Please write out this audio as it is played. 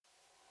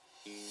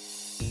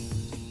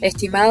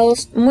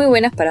Estimados, muy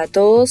buenas para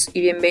todos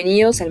y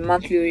bienvenidos al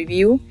Monthly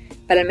Review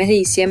para el mes de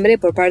diciembre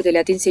por parte de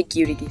Latin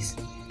Securities.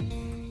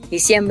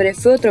 Diciembre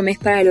fue otro mes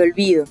para el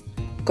olvido.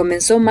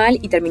 Comenzó mal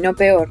y terminó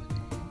peor.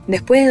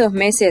 Después de 2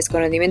 meses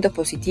con rendimientos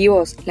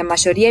positivos, la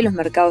mayoría de los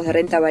mercados de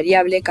renta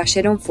variable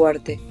cayeron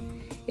fuerte.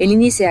 El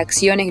índice de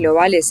acciones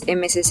globales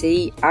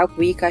MSCI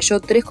ACWI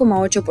cayó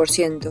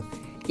 3,8%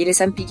 y el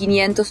S&P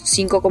 500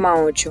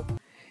 5,8%.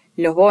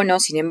 Los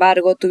bonos, sin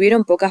embargo,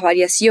 tuvieron pocas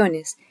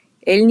variaciones.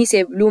 El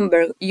índice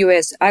Bloomberg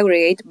US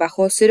Aggregate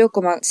bajó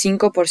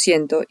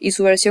 0,5% y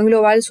su versión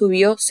global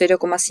subió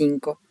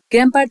 0,5%.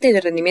 Gran parte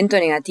del rendimiento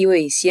negativo de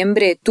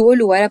diciembre tuvo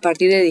lugar a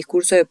partir del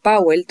discurso de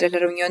Powell tras la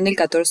reunión del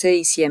 14 de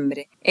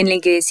diciembre, en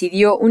el que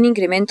decidió un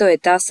incremento de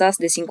tasas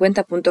de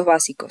 50 puntos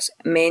básicos,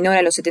 menor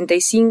a los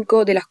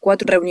 75 de las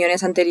 4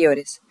 reuniones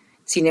anteriores.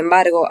 Sin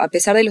embargo, a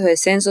pesar de los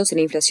descensos en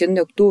la inflación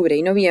de octubre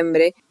y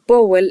noviembre,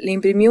 Powell le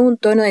imprimió un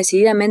tono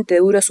decididamente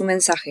duro a su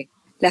mensaje.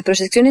 Las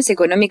proyecciones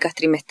económicas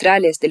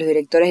trimestrales de los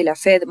directores de la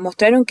Fed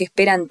mostraron que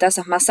esperan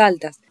tasas más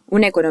altas,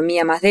 una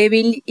economía más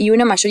débil y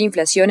una mayor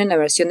inflación en la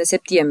versión de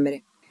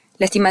septiembre.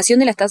 La estimación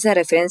de las tasas de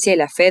referencia de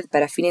la Fed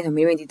para fines de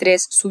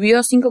 2023 subió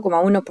a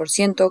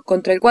 5,1%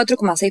 contra el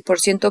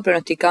 4,6%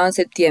 pronosticado en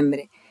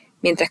septiembre,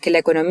 mientras que la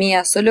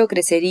economía solo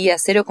crecería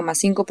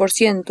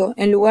 0,5%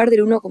 en lugar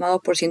del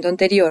 1,2%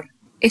 anterior.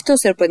 Esto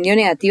sorprendió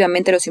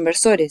negativamente a los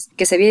inversores,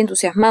 que se habían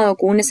entusiasmado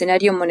con un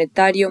escenario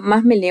monetario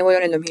más benévolo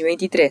en el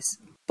 2023.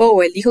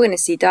 Powell dijo que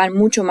necesitaban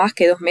mucho más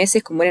que 2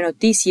 meses con buenas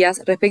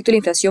noticias respecto a la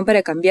inflación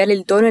para cambiar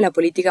el tono de la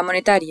política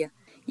monetaria.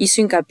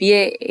 Hizo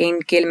hincapié en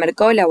que el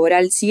mercado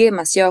laboral sigue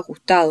demasiado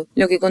ajustado,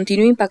 lo que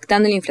continúa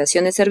impactando en la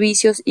inflación de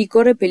servicios y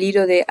corre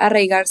peligro de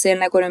arraigarse en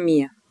la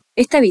economía.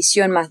 Esta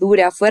visión más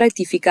dura fue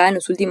rectificada en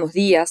los últimos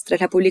días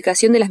tras la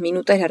publicación de las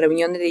minutas de la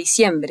reunión de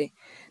diciembre,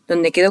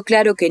 donde quedó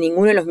claro que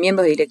ninguno de los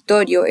miembros del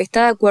directorio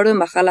está de acuerdo en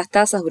bajar las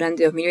tasas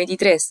durante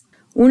 2023.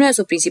 Uno de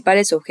sus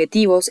principales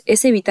objetivos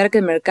es evitar que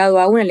el mercado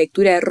haga una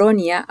lectura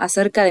errónea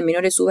acerca de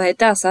menores subas de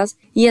tasas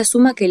y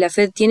asuma que la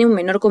Fed tiene un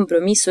menor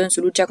compromiso en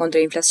su lucha contra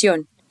la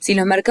inflación. Si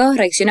los mercados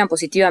reaccionan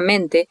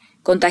positivamente,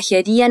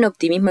 contagiarían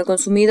optimismo al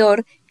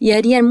consumidor y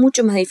harían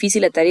mucho más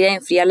difícil la tarea de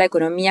enfriar la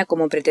economía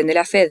como pretende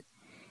la Fed.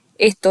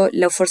 Esto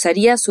lo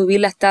forzaría a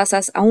subir las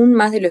tasas aún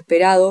más de lo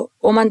esperado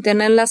o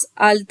mantenerlas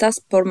altas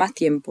por más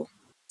tiempo.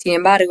 Sin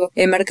embargo,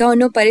 el mercado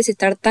no parece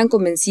estar tan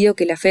convencido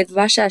que la Fed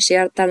vaya a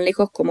llegar tan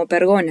lejos como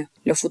pregona.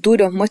 Los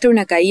futuros muestran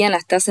una caída en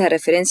las tasas de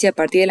referencia a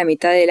partir de la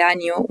mitad del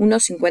año,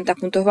 unos 50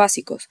 puntos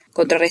básicos,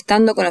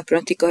 contrarrestando con los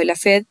pronósticos de la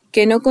Fed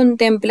que no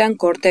contemplan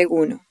corte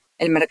alguno.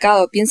 El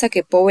mercado piensa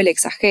que Powell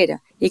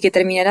exagera y que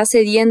terminará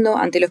cediendo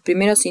ante los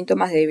primeros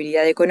síntomas de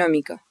debilidad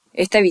económica.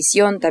 Esta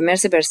visión también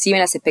se percibe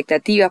en las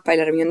expectativas para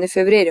la reunión de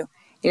febrero,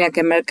 en la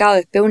que el mercado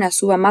espera una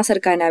suba más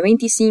cercana a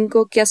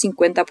 25 que a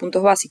 50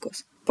 puntos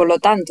básicos. Por lo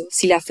tanto,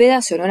 si la Fed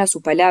hace honor a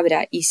su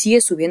palabra y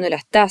sigue subiendo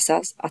las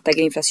tasas hasta que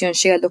la inflación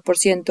llegue al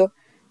 2%,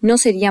 no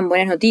serían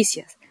buenas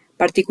noticias,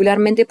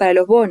 particularmente para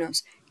los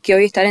bonos, que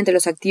hoy están entre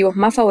los activos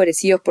más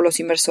favorecidos por los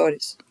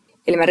inversores.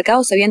 El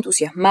mercado se había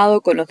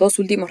entusiasmado con los 2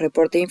 últimos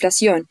reportes de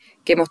inflación,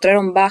 que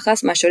mostraron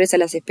bajas mayores a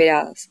las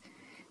esperadas.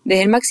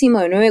 Desde el máximo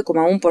de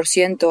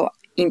 9,1%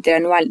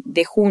 interanual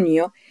de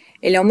junio,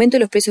 el aumento de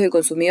los precios del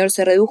consumidor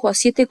se redujo a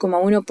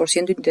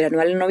 7,1%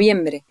 interanual en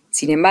noviembre.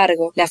 Sin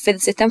embargo, la Fed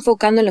se está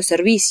enfocando en los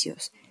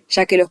servicios,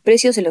 ya que los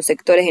precios en los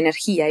sectores de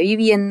energía y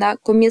vivienda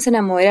comienzan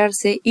a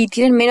moderarse y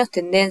tienen menos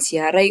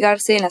tendencia a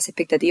arraigarse en las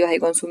expectativas del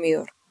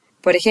consumidor.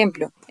 Por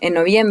ejemplo, en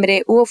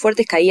noviembre hubo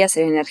fuertes caídas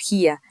en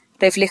energía,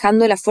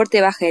 reflejando la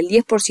fuerte baja del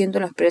 10%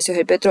 en los precios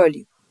del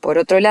petróleo. Por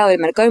otro lado, el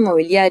mercado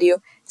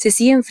inmobiliario se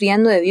sigue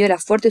enfriando debido a la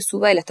fuerte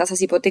suba de las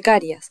tasas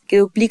hipotecarias, que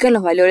duplican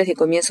los valores de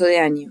comienzo de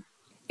año.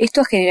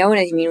 Esto ha generado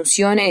una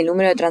disminución en el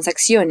número de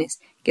transacciones,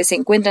 que se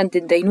encuentran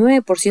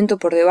 39%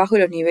 por debajo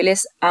de los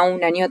niveles a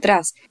un año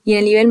atrás y en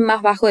el nivel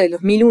más bajo del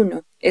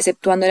 2001,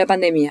 exceptuando la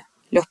pandemia.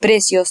 Los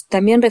precios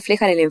también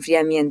reflejan el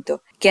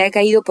enfriamiento, que ha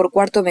caído por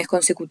 4º mes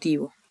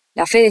consecutivo.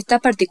 La Fed está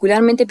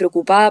particularmente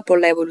preocupada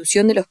por la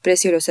evolución de los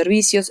precios de los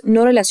servicios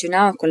no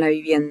relacionados con la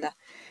vivienda,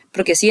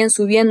 porque siguen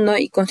subiendo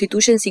y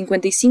constituyen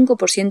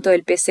 55%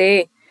 del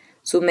PCE,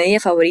 su medida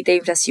favorita de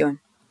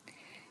inflación.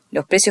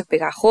 Los precios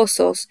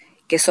pegajosos,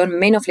 que son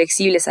menos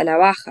flexibles a la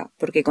baja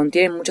porque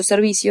contienen muchos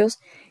servicios,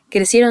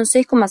 crecieron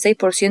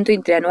 6,6%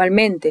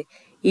 interanualmente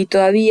y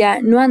todavía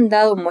no han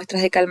dado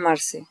muestras de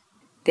calmarse.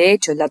 De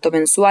hecho, el dato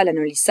mensual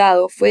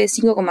anualizado fue de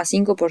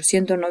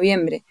 5,5% en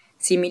noviembre,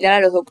 similar a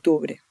los de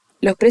octubre.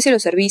 Los precios de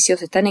los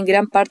servicios están en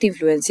gran parte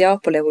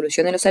influenciados por la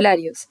evolución de los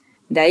salarios.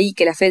 De ahí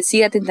que la Fed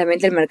siga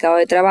atentamente el mercado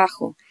de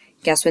trabajo,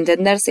 que a su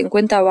entender se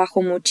encuentra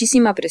bajo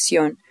muchísima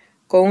presión,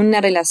 con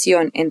una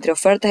relación entre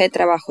ofertas de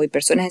trabajo y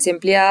personas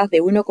desempleadas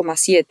de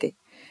 1,7,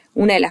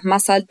 una de las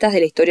más altas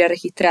de la historia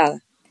registrada.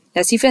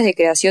 Las cifras de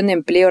creación de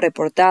empleo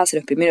reportadas en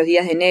los primeros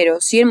días de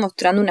enero siguen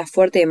mostrando una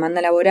fuerte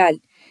demanda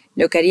laboral,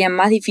 lo que haría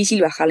más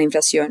difícil bajar la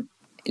inflación.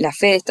 La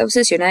Fed está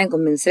obsesionada en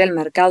convencer al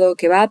mercado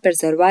que va a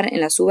perseverar en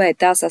la suba de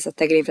tasas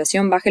hasta que la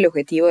inflación baje el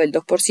objetivo del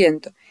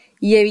 2%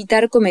 y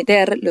evitar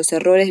cometer los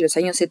errores de los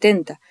años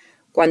 70,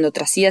 cuando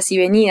tras idas y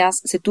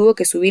venidas se tuvo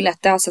que subir las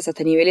tasas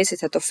hasta niveles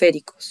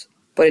estratosféricos.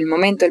 Por el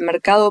momento el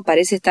mercado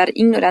parece estar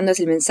ignorando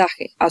ese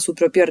mensaje, a su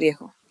propio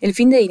riesgo. El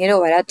fin de dinero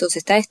barato se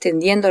está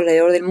extendiendo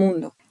alrededor del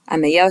mundo. A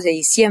mediados de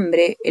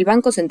diciembre, el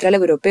Banco Central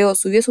Europeo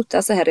subió sus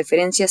tasas de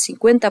referencia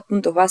 50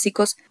 puntos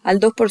básicos al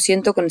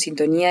 2% con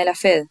sintonía de la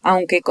Fed,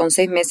 aunque con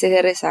 6 meses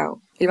de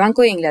rezago. El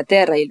Banco de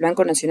Inglaterra y el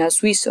Banco Nacional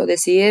Suizo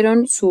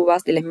decidieron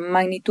subas de la misma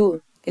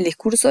magnitud. El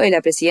discurso de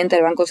la presidenta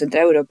del Banco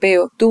Central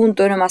Europeo tuvo un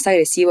tono más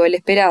agresivo del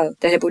esperado.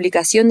 Tras la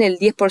publicación del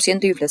 10%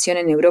 de inflación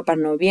en Europa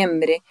en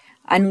noviembre,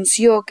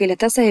 anunció que las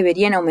tasas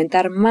deberían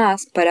aumentar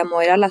más para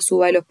moderar la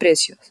suba de los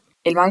precios.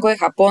 El Banco de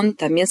Japón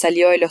también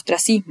salió del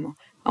ostracismo,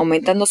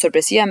 aumentando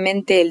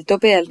sorpresivamente el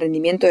tope del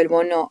rendimiento del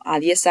bono a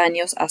 10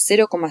 años a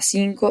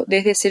 0,5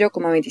 desde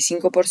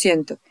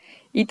 0,25%,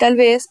 y tal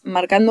vez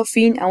marcando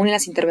fin a una de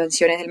las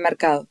intervenciones del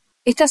mercado.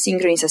 Esta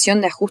sincronización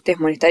de ajustes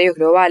monetarios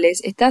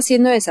globales está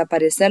haciendo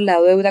desaparecer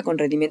la deuda con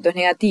rendimientos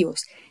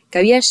negativos, que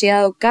había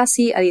llegado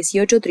casi a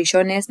 18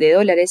 trillones de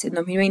dólares en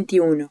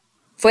 2021.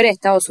 Fuera de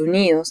Estados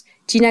Unidos,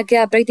 China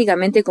queda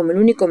prácticamente como el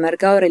único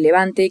mercado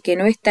relevante que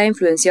no está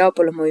influenciado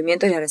por los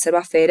movimientos de la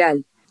Reserva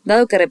Federal.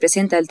 Dado que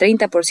representa el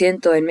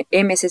 30% del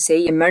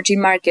MSCI Emerging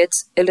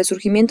Markets, el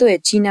resurgimiento de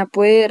China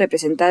puede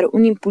representar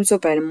un impulso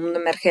para el mundo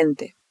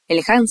emergente.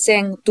 El Hang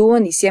Seng tuvo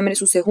en diciembre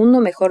su segundo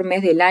mejor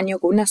mes del año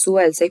con una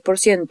suba del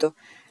 6%,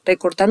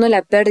 recortando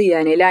la pérdida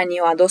en el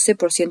año a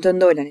 12% en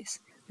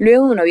dólares.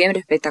 Luego de un noviembre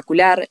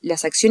espectacular,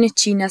 las acciones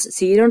chinas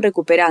siguieron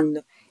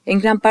recuperando, en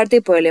gran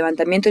parte por el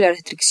levantamiento de las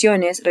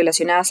restricciones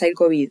relacionadas al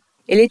COVID.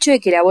 El hecho de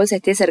que la bolsa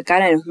esté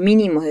cercana a los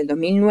mínimos del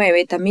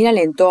 2009 también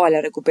alentó a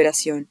la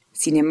recuperación.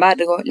 Sin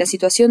embargo, la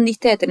situación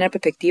dista de tener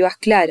perspectivas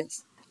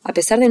claras. A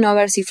pesar de no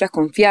haber cifras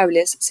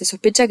confiables, se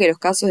sospecha que los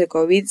casos de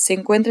COVID se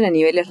encuentran a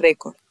niveles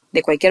récord.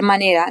 De cualquier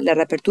manera, la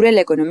reapertura de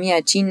la economía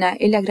de China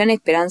es la gran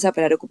esperanza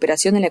para la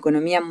recuperación de la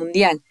economía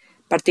mundial,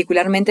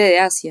 particularmente de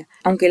Asia,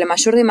 aunque la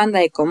mayor demanda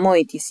de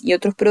commodities y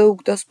otros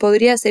productos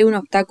podría ser un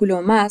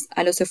obstáculo más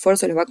a los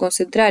esfuerzos de los bancos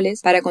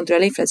centrales para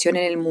controlar la inflación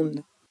en el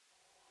mundo.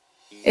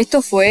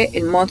 Esto fue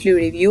el Monthly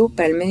Review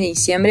para el mes de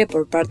diciembre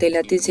por parte de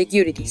Latin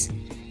Securities.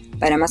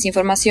 Para más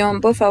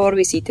información, por favor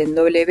visiten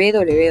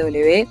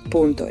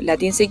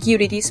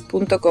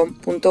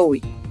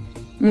www.latinsecurities.com.uy.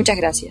 Muchas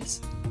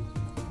gracias.